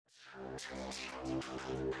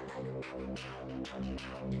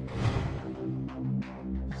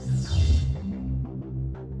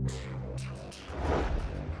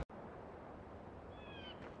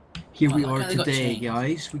Here we are today,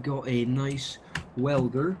 guys. We got a nice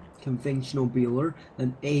Welger conventional baler,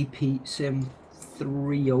 an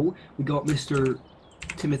AP730. We got Mr.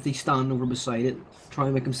 Timothy standing over beside it, trying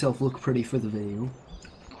to make himself look pretty for the video.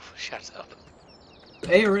 Oh, shut up.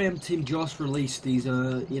 The ARM team just released these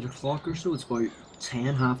 8 o'clock or so. It's about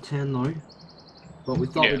 10, half 10 now. But we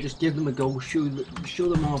thought we'd just give them a go, show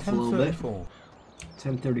them off a little bit.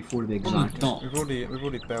 10:34 to be exact. We've already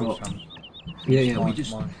built some. Yeah, my, we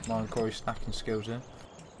just my Corey stacking skills in.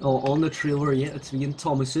 Oh, on the trailer, yeah, it's me and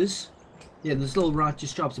Thomas's. Yeah, this little ratchet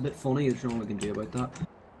strap's a bit funny. There's nothing we can do about that.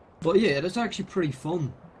 But yeah, it's actually pretty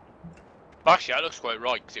fun. Actually, that looks quite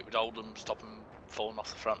right because it would hold them, stop them falling off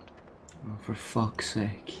the front. Oh, for fuck's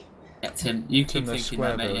sake! Yeah, Tim, you keep thinking square,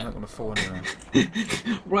 that, mate. I'm not going to fall anywhere.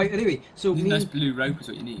 Right. Anyway, so me nice and, blue rope is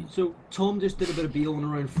what you need. So Tom just did a bit of baling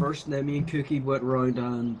around first, and then me and Cookie went around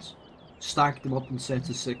and stacked them up in sets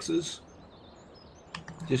of 6s.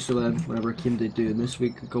 Just so then, whenever it came to doing this,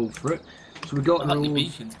 we could go for it. So we got an old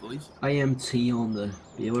IMT on the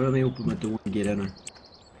baler. Let me open my door and get in her.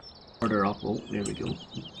 Order up. Oh, there we go.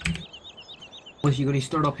 Was you going to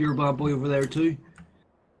start up your bad boy over there too?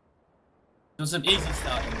 There's some easy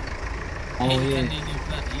starting. Oh yeah.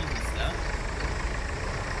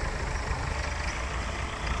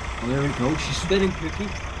 Oh, there we go. She's spinning, Cookie.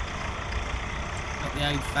 Got the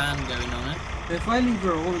old fan going on it. If I leave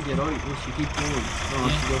her on and get out, will she keep going? No,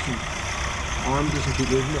 yeah. she doesn't. Arm doesn't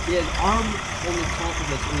keep moving it. Yeah, the arm on the top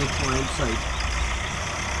of it's on the climb side.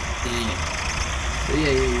 Yeah. But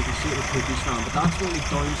yeah, you can see it with Cookie's fan, but that's the only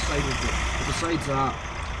downside of it. But besides that,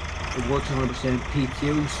 it works 100%.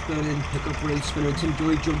 PTO spinning, pickup rate spinning. Tim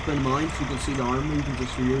Joy jump in mine so you can see the arm moving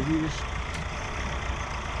just for your viewers.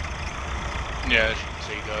 Yeah, as you can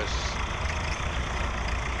see, guys.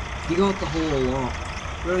 You got the whole lot.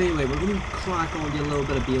 But anyway, we're going to crack on and get a little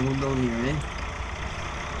bit of baling done here,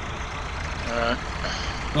 eh?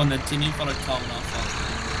 Go on then, Tim, you follow Tom and I'll follow.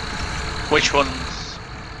 Which ones?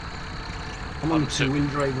 I'm on the 2-wheel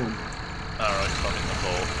drive one. Alright, I'm in the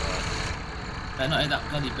 4. Right. They're not in that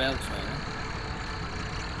bloody bale trailer.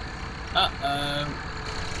 Uh-oh.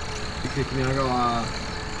 You're kicking me, I got,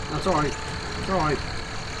 that's alright. It's alright. I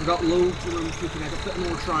got loads of them kicking me. I got a bit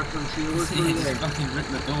more tractor and trailers through there. Fucking rip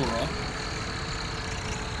the door off.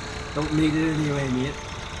 Don't need it anyway, mate.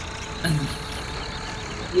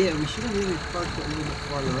 Yeah, we should have really parked it a little bit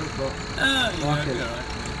farther out, but... Alright.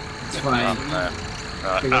 It's fine.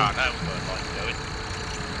 Right, now we're going like doing.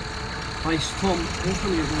 Nice, Tom.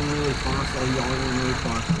 Hopefully you're going really fast, or you're going really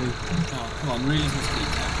fast too. Oh, come on, really just keep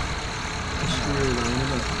that. Just screw around a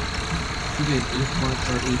bit. You did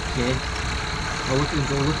 8.38k. Oh, look at him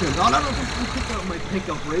go, look at him. Oh, no, don't pick that up my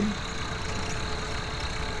pickup rig.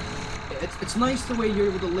 It's nice the way you're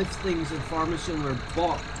able to lift things in Farming Simulator,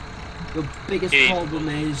 but the biggest problem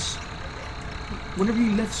is whenever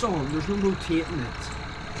you lift something, there's no rotating it.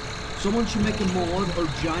 Someone should make a mod or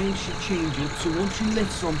Giant should change it so once you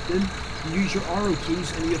lift something, you use your arrow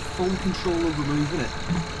keys and you have full control over moving it.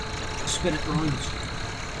 Spin it round.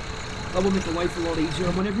 That will make the life a lot easier,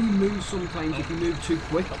 and whenever you move sometimes, if you move too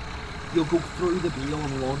quick, you'll go through the bale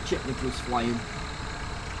and launch it and it goes flying.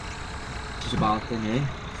 Which is a bad thing, eh?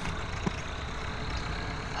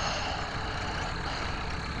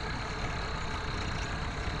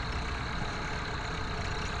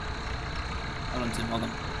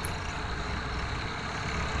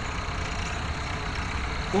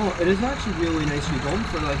 Well, it is actually really nicely done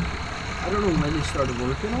for like, I don't know when they started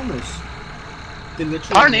working on this. They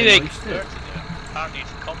literally apparently they converted it. Apparently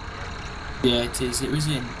it's a convert. Yeah, it is. It was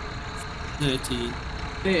in 30.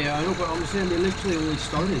 Yeah, I know, but I'm saying they literally only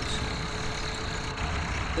started.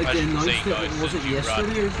 Like they announced it, was it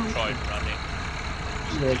yesterday or something? Try and run it.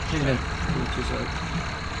 Yeah, it kind of reaches out.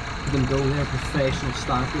 You can go there, professional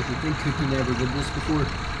stackers. I think Cookie never did this before.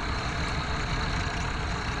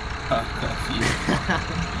 Oh, you.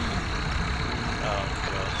 Oh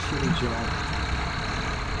god. Shitty job.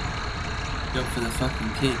 Job for the fucking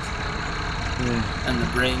kids. Yeah. And the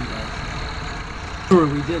brain dead. Sure,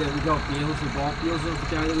 we did it. We got bales. We bought bales off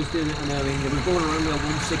the guy that was doing it, and I mean, we were going around with a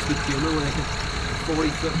 160 Puma with like a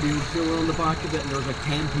 40-foot bale trailer on the back of it, and there was like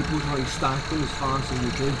 10 people trying to stack them as fast as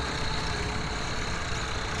we could.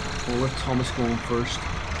 Oh, with Thomas going first.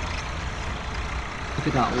 Look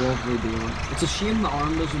at that lovely bale. It's a shame the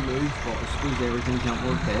arm doesn't move, but I suppose everything can't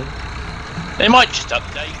work out. They might just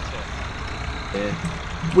update it. Yeah.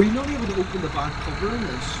 Were you not able to open the back cover in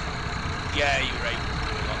this? Yeah, you were able to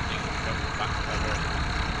do a lot of things from the back cover.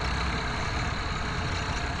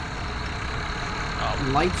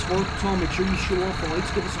 lights work, Tom. Make sure you show off the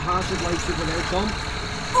lights. Give us a hazard lights over there, Tom.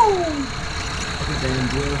 Oh! Look at them,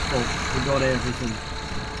 beautiful. We got everything.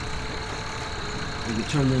 We can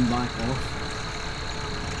turn them back off.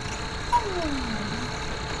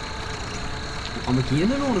 I'm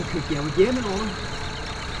gaining on him, Cookie. I'm gaining on him.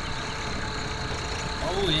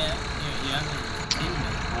 Oh yeah, yeah.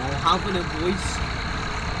 Oh, having a voice.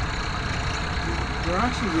 They're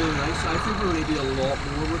actually really nice. I think we're going to do a lot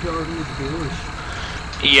more regarding the balers.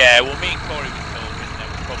 Yeah, well, me and Corey were talking, and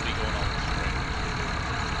they're probably going on the spring.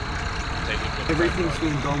 Everything's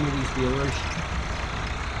being done with these balers.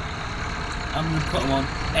 I'm going to put them on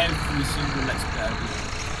every single Let's Play.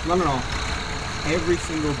 No. Every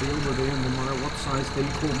single bale we're doing, no matter what size they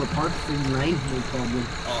pull them apart, thing 9, no problem.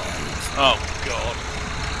 Oh, God.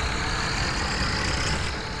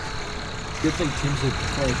 Good thing Tim's a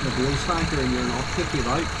professional bale stacker and you're not Cookie,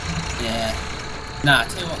 right? Yeah. Nah,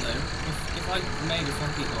 tell you what though, if I made a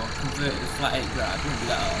fucking or converted a flat 8 grab, it wouldn't be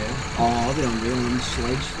that hard. Oh, they don't really need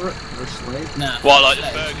sledge for it, or sled. Nah, well, like the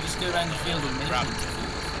sledge, burger. you just go around the field and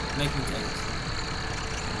make them things.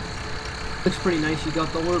 Looks pretty nice. You got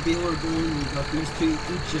the other baler going, you got these two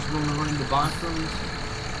each just running around the background.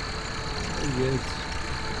 Very good.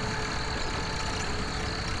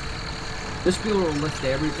 This baler will lift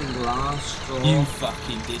everything, glass, straw. You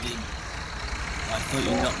fucking did it. I thought you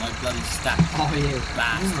knocked my bloody stack. Oh yeah,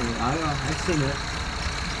 Bastard. I've seen it.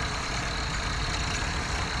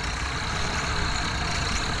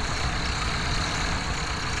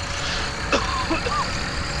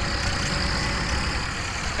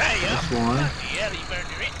 Hey, That's why. yeah, you burned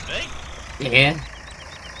your hit, mate. Yeah.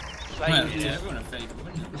 Well, yeah, everyone a favour,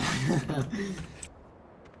 wouldn't you?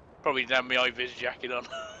 Probably down my high-vis jacket on.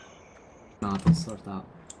 Nah, don't start that.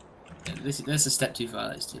 Yeah, this is a step too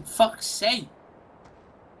far, this too. Fuck's sake!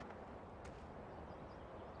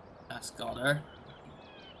 That's got her.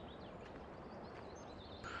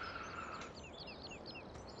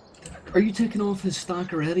 Are you taking off his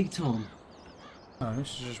stack already, Tom? No,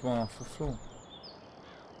 this is just one off the floor.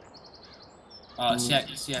 Oh, see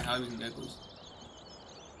how we can go, boys.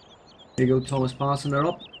 There you go, Thomas, passing her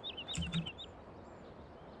up.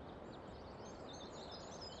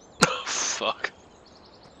 Fuck.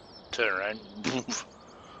 Turn around.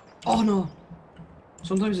 Oh no!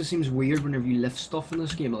 Sometimes it seems weird whenever you lift stuff in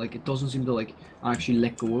this game, like it doesn't seem to like actually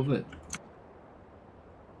let go of it.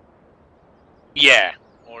 Yeah,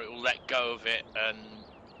 or it will let go of it and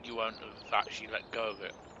you won't have actually let go of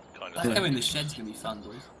it, kind of I thing. think in the shed's gonna be fun,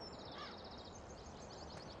 boys.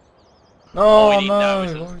 Oh we need no! now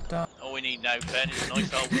is What have we done? All we need now, Ben, is a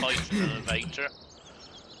nice old Python elevator.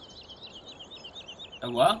 A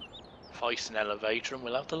what? Python elevator and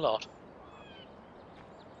we'll have the lot.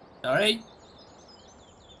 Sorry?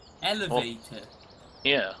 Elevator.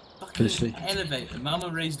 Yeah. Fucking Pussy. elevator. Mama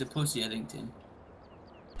raised a pussy, I think, Tim.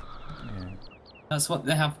 Yeah. That's what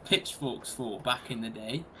they have pitchforks for back in the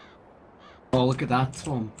day. Oh, look at that,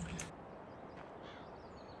 Tom.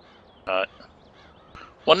 Right.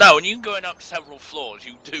 Well, no, when you're going up several floors,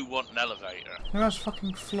 you do want an elevator. Who has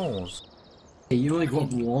fucking floors? Hey, you only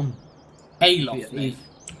got one. Hayloft, mate.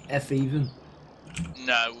 If even.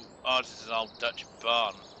 No, ours is an old Dutch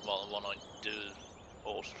barn. Well, the one I do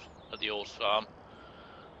at the horse farm.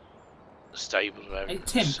 The stables and Hey, everything.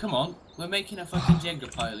 Tim, come on. We're making a fucking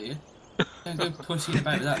Jenga pile here. Don't go pushing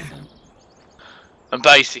about that thing. And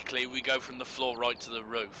basically, we go from the floor right to the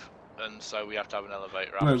roof, and so we have to have an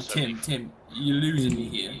elevator. Well, absolutely. Tim, you're losing me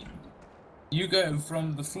here. You go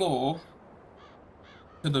from the floor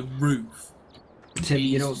to the roof. Tim,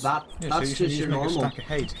 you know that Yeah, that's so just you your make a normal. stack of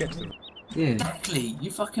hay to get to them. Yeah. Exactly.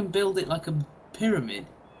 You fucking build it like a pyramid.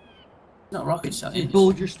 Not rocket You science.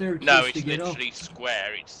 build your staircase No, to it's get up. literally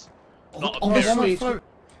square. It's not a Obviously, pyramid.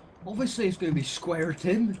 obviously it's going to be square,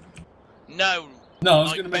 Tim. No. No, I was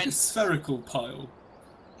like going to make a Ben- spherical pile.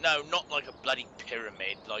 No, not like a bloody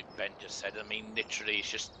pyramid, like Ben just said. I mean, literally, it's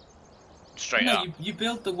just straight No, up. you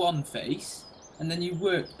build the one face, and then you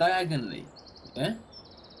work diagonally. Yeah?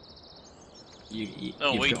 No,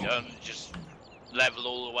 you've we got- don't just level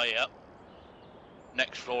all the way up.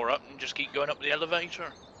 Next floor up, and just keep going up the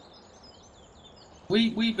elevator.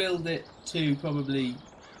 We build it to probably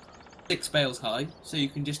 6 bales high, so you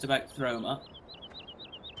can just about throw them up.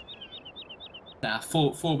 Nah,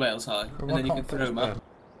 four bales high, and then you can throw them up.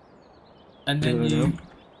 And then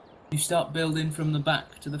you start building from the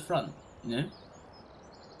back to the front, you know?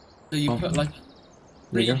 So you put like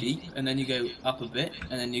 3 Bigger. deep, and then you go up a bit,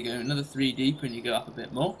 and then you go another 3 deep, and you go up a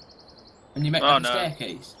bit more. And you make Oh, like a no.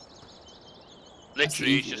 staircase. That's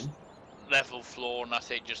Literally, easy, it's just level floor, and that's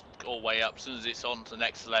it, just all the way up. As soon as it's on to the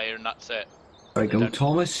next layer, and that's it. There you They go, don't-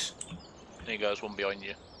 Thomas. There goes one behind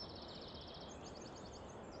you.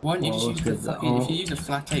 Why don't you Well, just use that's the good. if you use a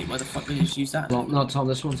flat 8, why the fuck don't you just use that? Well, no, Tom,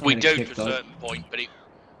 this one's We kinda do kicked to a out. certain point, but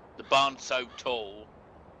the barn's so tall,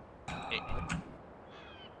 you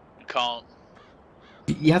can't.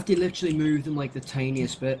 You have to literally move them like the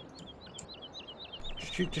tiniest bit.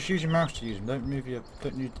 Just use your mouse to use them. Don't move your.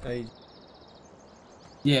 Don't use a.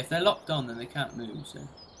 Yeah, if they're locked on, then they can't move. So.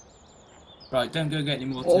 Right, don't go get any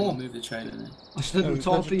more Tim. I'll move the trailer then. I stood on No,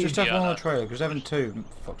 top of you. just have Yeah, one I on know. the trailer because having two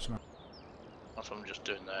fucks them up. That's what I'm just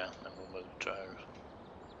doing there, then we'll move the trailer.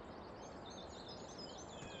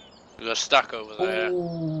 We've got a stack over there.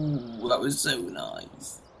 Oh, that was so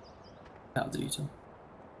nice. That'll do, Tom.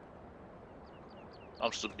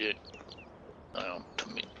 I'm stood behind.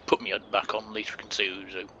 Put me head back on, at least we can see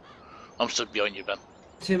who's who. I'm stood behind you, Ben.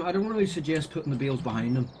 Tim, I don't really suggest putting the bales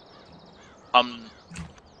behind them.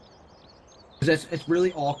 Because it's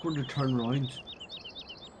really awkward to turn around.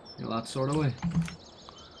 You know, that sort of way.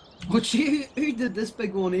 Who did this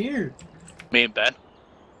big one here? Me and Ben.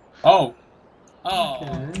 Oh! Oh!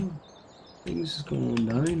 Okay. Things is going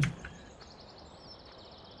down.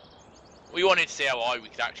 We wanted to see how high we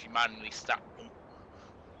could actually manually stack them.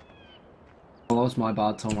 Oh, that was my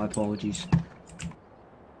bad, Tom. My apologies.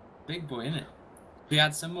 Big boy, innit? We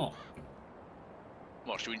had some more.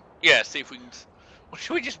 What should we? Yeah, see if we can. Or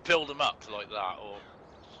should we just build them up like that, or?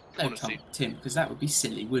 No, Wanna Tom, see- Tim, because that would be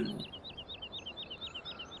silly, wouldn't it?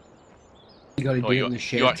 You gotta Oh, do it you- in the you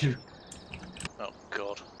shed, actually- Tim. Oh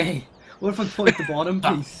God. Hey, what if I point the bottom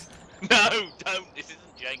piece? No, don't. This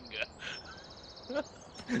isn't Jenga.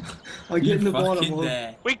 I get in the fucking bottom one.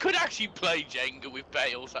 there. We could actually play Jenga with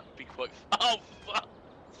bales. That would be quite. Oh fuck's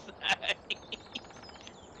sake!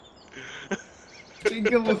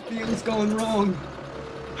 Think of what feels going wrong.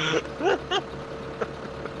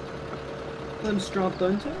 Let him strap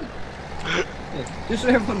down to it. Yeah, just so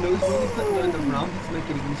everyone knows, when you put down the ramp to make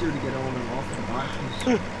it easier to get on and off the back.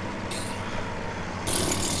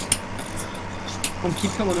 Come,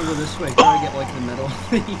 keep coming over this way. Try to get like the middle.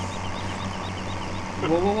 Whoa,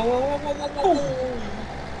 whoa, whoa, whoa, whoa, whoa, whoa, whoa!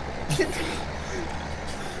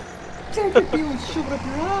 Take your heels, shove it up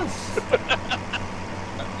your ass!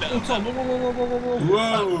 Oh, Tom, whoa, whoa, whoa, whoa, whoa, whoa,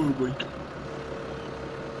 whoa! Whoa, boy.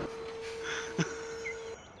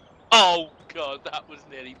 Oh God, that was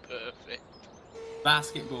nearly perfect.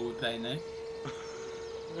 Basketball we're playing now.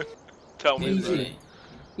 Tell me. Easy.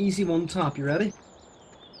 Easy one tap, you ready?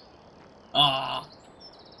 Ah.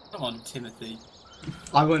 Come on, Timothy.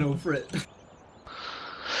 I went over it.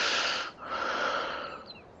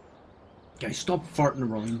 Guys, stop farting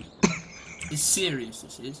around. It's serious,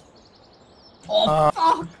 this is. Oh,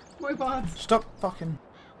 fuck! My bad. Stop fucking.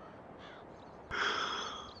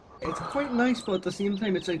 It's quite nice, but at the same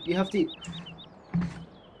time, it's like you have to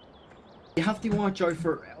watch out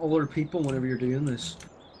for other people whenever you're doing this.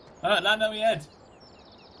 Oh, land on my head.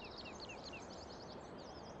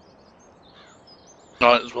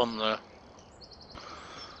 Right, there's one there.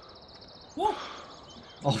 What?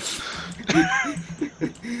 Oh.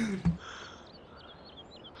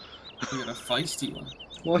 You got a feisty one.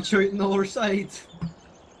 Watch out on the other side.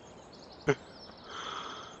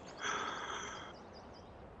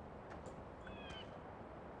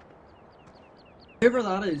 Whoever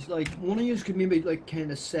that is, like, one of you could maybe, like,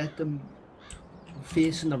 kind of set them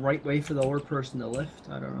facing the right way for the other person to lift.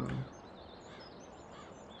 I don't know.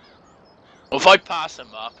 Well, if I pass him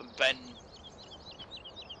up and Ben.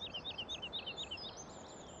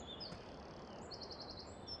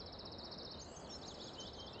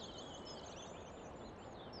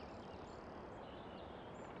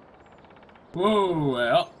 Whoa,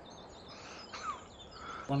 well.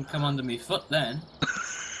 One come under me foot then.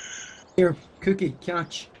 Here, cookie,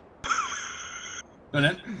 catch. Go on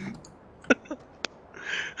then.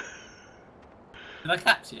 Did I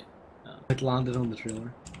catch it? No. It landed on the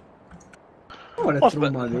trailer. Oh, I'd have What's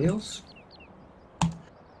thrown that? my nails.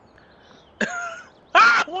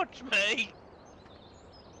 Ah! Watch me!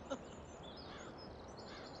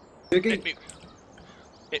 Cookie.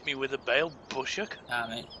 Hit me with a bale, bushuk. Ah,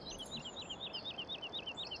 mate.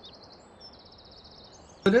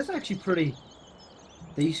 But it's actually pretty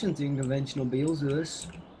decent in conventional bales of this.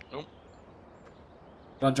 Go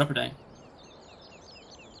on, drop it down.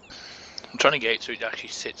 I'm trying to get it so it actually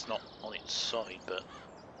sits not on its side, but.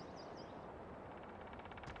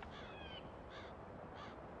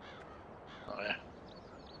 Oh yeah.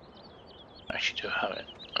 I actually do have it.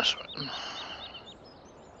 That's right.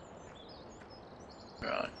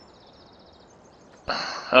 Right.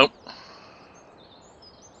 Oh.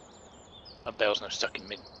 That bale's now stuck in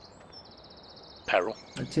mid peril.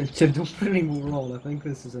 Tim, don't put any more on. I think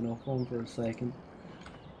this is enough on for a second.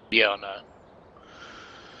 Yeah, I know.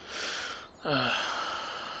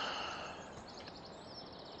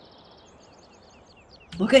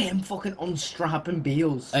 Look at him fucking unstrapping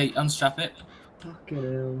bales. Hey, unstrap it. Fucking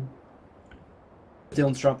hell. They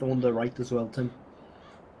unstrap the one to the right as well, Tim.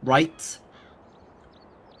 Right.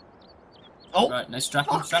 Oh! Right, now strap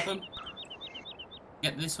him, strap him.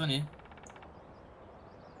 Get this one here.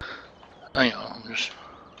 Hang on, I'm just.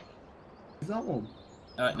 Is that one?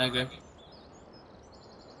 Alright, now go.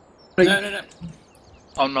 Right. No.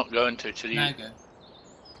 I'm not going to till you. Now go.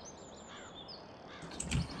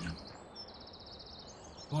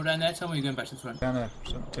 More down there, Tom, or are you going back to the front? Down there.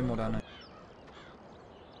 Two more down there.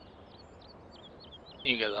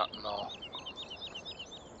 You get that, no.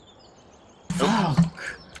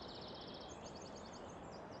 Fuck!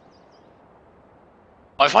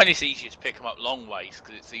 I find it's easiest to pick them up long ways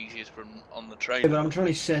because it's easiest from on the Yeah, trailer. but I'm trying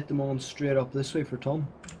to set them on straight up this way for Tom.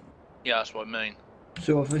 Yeah, that's what I mean.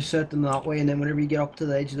 So if I set them that way, and then whenever you get up to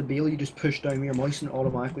the edge of the bale, you just push down your mouse and it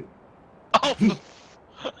automatically. Oh!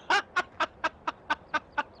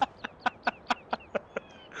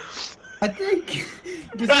 I think.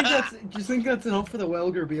 Do you think that's enough for the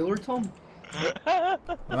Welger baler, Tom? Huh?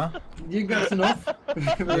 Do you think that's enough for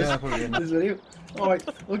Yeah, probably enough. this video? Alright,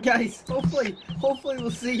 well guys, hopefully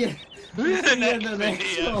we'll see you. We'll see you in the next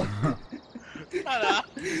video. one. Ta-da.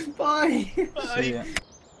 Bye! See ya.